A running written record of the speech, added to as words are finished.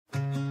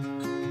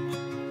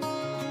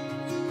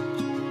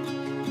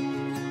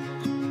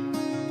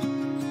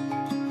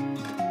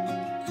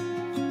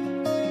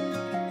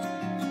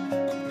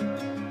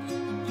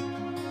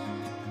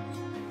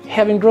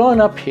Having grown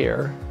up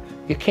here,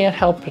 you can't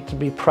help but to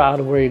be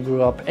proud of where you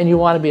grew up, and you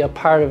want to be a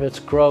part of its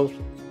growth.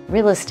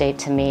 Real estate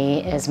to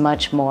me is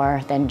much more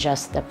than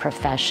just the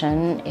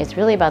profession. It's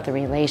really about the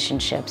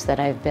relationships that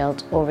I've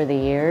built over the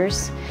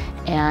years,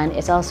 and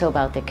it's also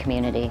about the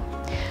community.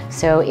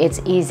 So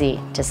it's easy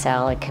to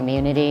sell a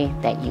community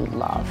that you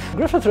love.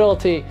 Griffith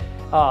Realty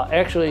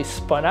actually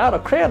spun out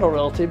of Crandall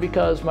Realty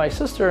because my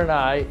sister and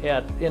I,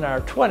 in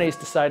our 20s,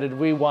 decided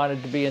we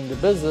wanted to be in the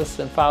business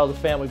and follow the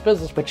family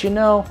business. But you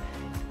know,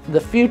 the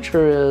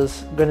future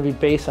is going to be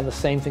based on the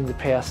same thing the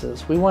past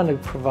is. We want to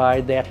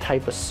provide that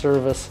type of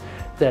service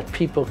that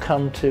people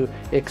come to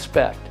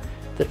expect.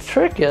 The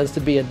trick is to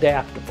be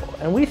adaptable,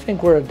 and we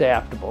think we're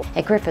adaptable.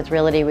 At Griffith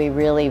Realty, we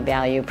really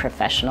value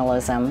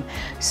professionalism.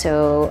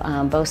 So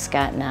both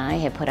Scott and I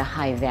have put a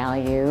high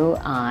value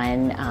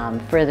on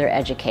further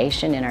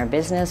education in our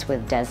business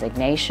with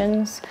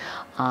designations,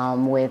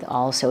 with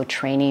also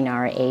training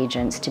our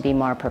agents to be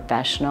more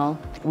professional.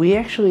 We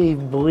actually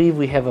believe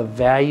we have a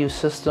value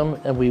system,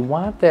 and we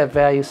want that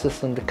value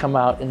system to come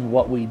out in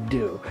what we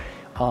do.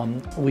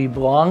 We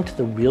belong to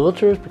the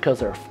realtors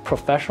because they're a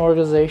professional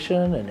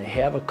organization and they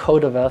have a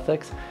code of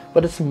ethics,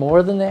 but it's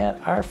more than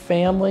that. Our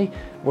family,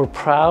 we're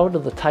proud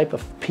of the type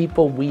of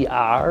people we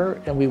are,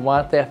 and we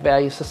want that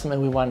value system,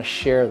 and we want to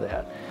share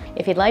that.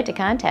 If you'd like to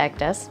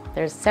contact us,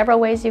 there's several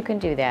ways you can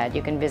do that.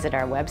 You can visit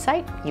our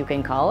website, you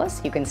can call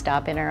us, you can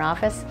stop in our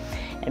office,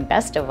 and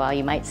best of all,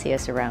 you might see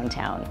us around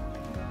town.